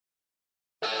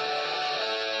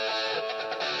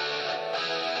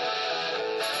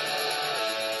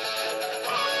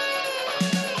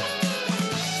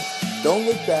Don't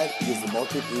look back because the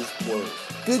market is closed.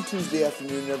 Good Tuesday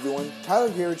afternoon, everyone.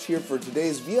 Tyler Garrich here for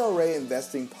today's VLRA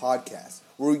Investing Podcast,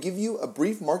 where we give you a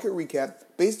brief market recap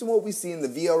based on what we see in the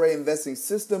VLRA investing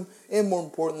system and, more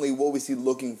importantly, what we see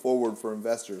looking forward for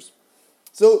investors.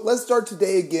 So let's start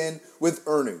today again with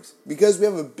earnings, because we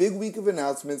have a big week of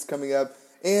announcements coming up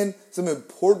and some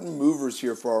important movers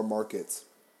here for our markets.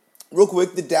 Real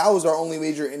quick, the Dow is our only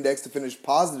major index to finish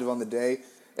positive on the day.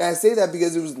 And I say that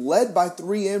because it was led by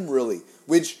 3M, really,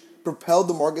 which propelled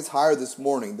the markets higher this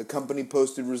morning. The company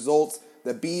posted results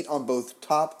that beat on both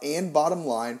top and bottom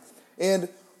line. And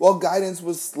while guidance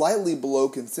was slightly below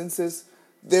consensus,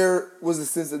 there was a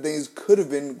sense that things could have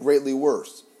been greatly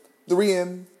worse.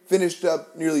 3M finished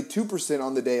up nearly 2%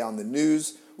 on the day on the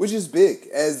news, which is big,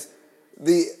 as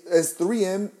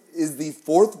 3M is the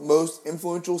fourth most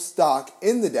influential stock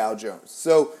in the Dow Jones.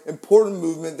 So important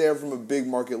movement there from a big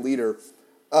market leader.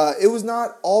 It was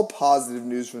not all positive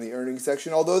news from the earnings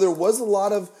section, although there was a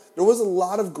lot of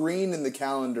green in the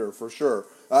calendar for sure.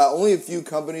 Only a few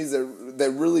companies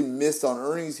that really missed on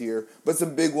earnings here, but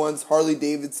some big ones,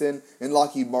 Harley-Davidson and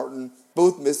Lockheed Martin,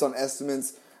 both missed on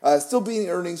estimates. Still beating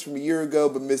earnings from a year ago,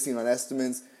 but missing on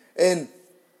estimates. And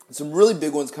some really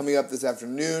big ones coming up this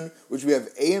afternoon, which we have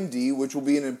AMD, which will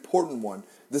be an important one.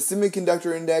 The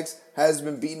semiconductor index has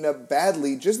been beaten up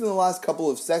badly just in the last couple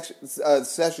of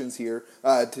sessions here,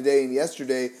 today and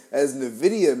yesterday, as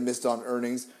NVIDIA missed on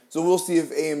earnings. So we'll see if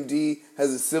AMD has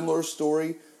a similar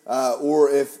story or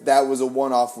if that was a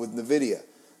one-off with NVIDIA.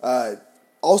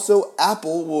 Also,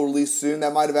 Apple will release soon.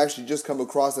 That might have actually just come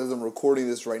across as I'm recording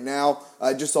this right now.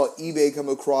 I just saw eBay come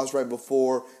across right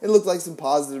before. It looked like some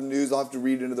positive news. I'll have to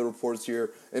read into the reports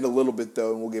here in a little bit,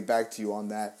 though, and we'll get back to you on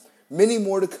that. Many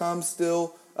more to come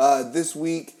still this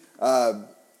week. And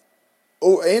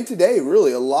today,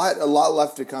 really, a lot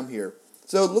left to come here.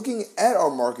 So looking at our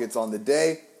markets on the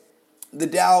day, the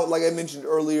Dow, like I mentioned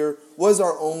earlier, was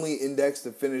our only index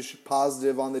to finish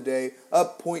positive on the day,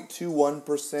 up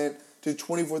 0.21% to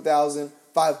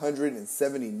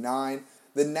 24,579.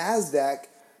 The NASDAQ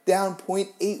down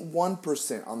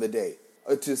 0.81% on the day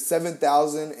to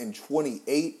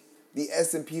 7,028. The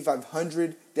S&P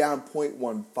 500 down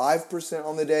 0.15%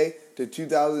 on the day to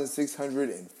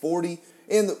 2,640.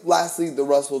 And lastly, the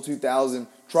Russell 2000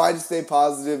 tried to stay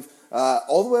positive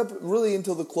all the way up really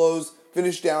until the close,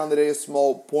 finished down the day a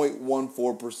small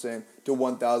 0.14% to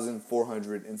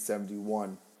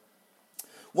 1,471.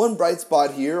 One bright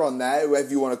spot here on that, if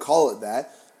you want to call it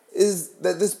that, is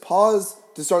that this pause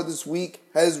to start this week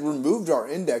has removed our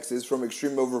indexes from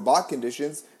extreme overbought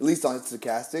conditions, at least on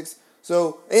stochastics.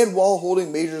 So, and while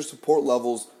holding major support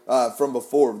levels from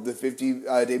before, the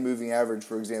 50-day moving average,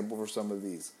 for example, for some of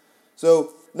these.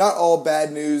 So, not all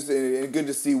bad news, and good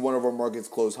to see one of our markets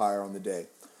close higher on the day.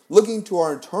 Looking to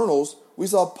our internals, we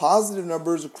saw positive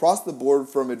numbers across the board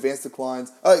from advanced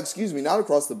declines. Not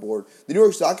across the board. The New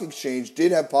York Stock Exchange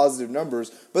did have positive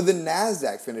numbers, but the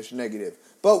NASDAQ finished negative.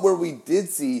 But where we did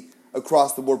see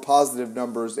across the board positive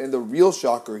numbers, and the real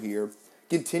shocker here,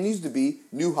 continues to be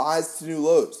new highs to new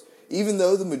lows. Even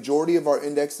though the majority of our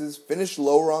indexes finished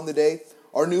lower on the day,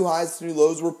 our new highs to new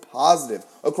lows were positive.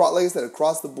 Like I said,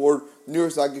 across the board, the New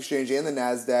York Stock Exchange and the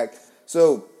NASDAQ.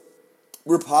 So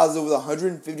we're positive with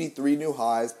 153 new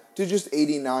highs to just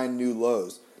 89 new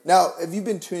lows. Now, if you've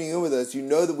been tuning in with us, you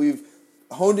know that we've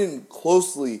honed in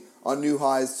closely on new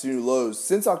highs to new lows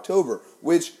since October,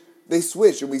 which they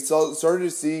switched, and we started to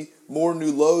see more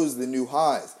new lows than new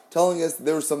highs, telling us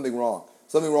there was something wrong.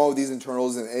 Something wrong with these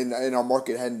internals, and our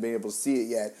market hadn't been able to see it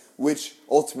yet, which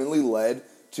ultimately led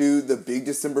to the big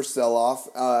December sell-off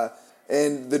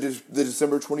and the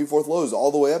December 24th lows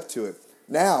all the way up to it.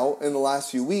 Now, in the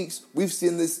last few weeks, we've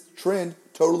seen this trend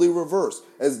totally reverse,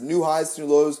 as new highs to new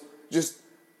lows just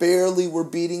barely were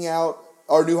beating out,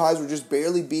 our new highs were just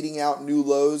barely beating out new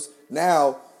lows.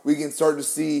 Now, we can start to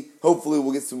see, hopefully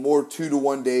we'll get some more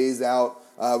 2-to-1 days out.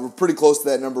 We're pretty close to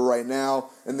that number right now,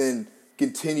 and then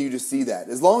continue to see that.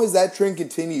 As long as that trend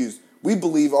continues, we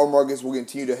believe our markets will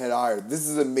continue to head higher. This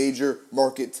is a major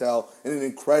market tell and an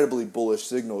incredibly bullish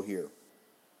signal here.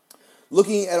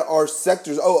 Looking at our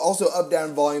sectors, also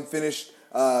up-down volume finished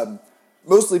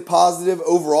mostly positive,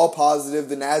 overall positive.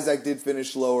 The NASDAQ did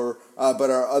finish lower, but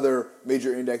our other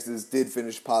major indexes did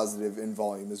finish positive in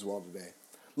volume as well today.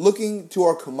 Looking to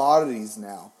our commodities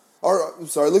now,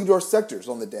 looking to our sectors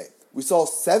on the day. We saw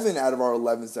 7 out of our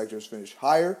 11 sectors finish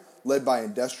higher, led by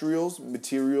industrials,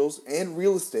 materials, and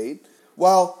real estate,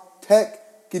 while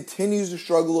tech continues to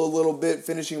struggle a little bit,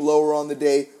 finishing lower on the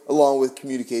day, along with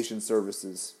communication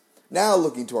services. Now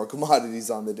looking to our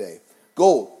commodities on the day.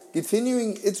 Gold,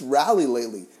 continuing its rally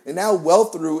lately, and now well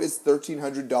through its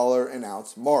 $1,300 an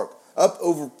ounce mark. up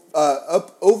over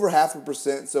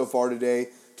 0.5% so far today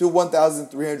to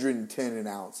 1,310 an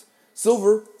ounce.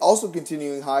 Silver also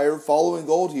continuing higher, following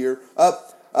gold here,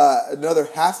 up another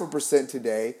 0.5%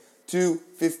 today to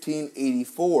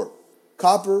 1584.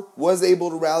 Copper was able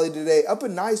to rally today, up a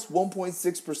nice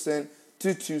 1.6%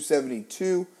 to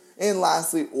 272. And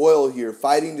lastly, oil here,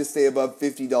 fighting to stay above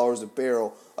 $50 a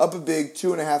barrel, up a big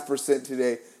 2.5%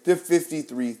 today to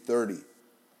 53.30.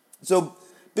 So,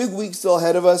 big week still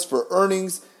ahead of us for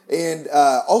earnings, and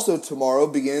also tomorrow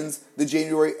begins the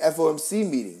January FOMC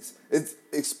meetings. It's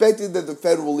expected that the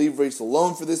Fed will leave rates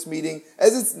alone for this meeting,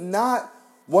 as it's not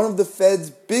one of the Fed's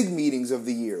big meetings of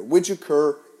the year, which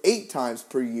occur 8 times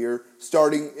per year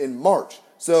starting in March.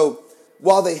 So,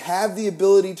 while they have the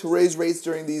ability to raise rates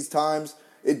during these times,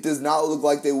 it does not look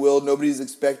like they will. Nobody's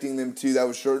expecting them to. That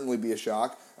would certainly be a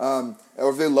shock. Or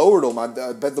if they lowered them, I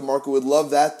bet the market would love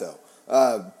that, though.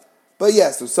 But yeah,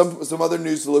 so some other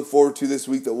news to look forward to this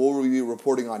week that we'll be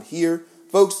reporting on here.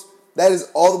 Folks, that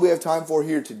is all that we have time for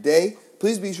here today.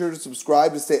 Please be sure to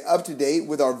subscribe to stay up to date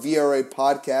with our VRA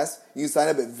podcast. You can sign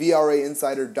up at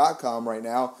VRAinsider.com right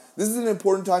now. This is an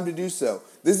important time to do so.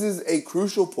 This is a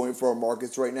crucial point for our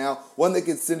markets right now, one that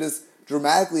could send us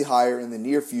dramatically higher in the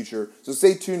near future. So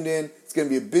stay tuned in. It's going to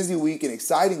be a busy week, an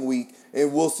exciting week,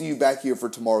 and we'll see you back here for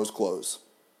tomorrow's close.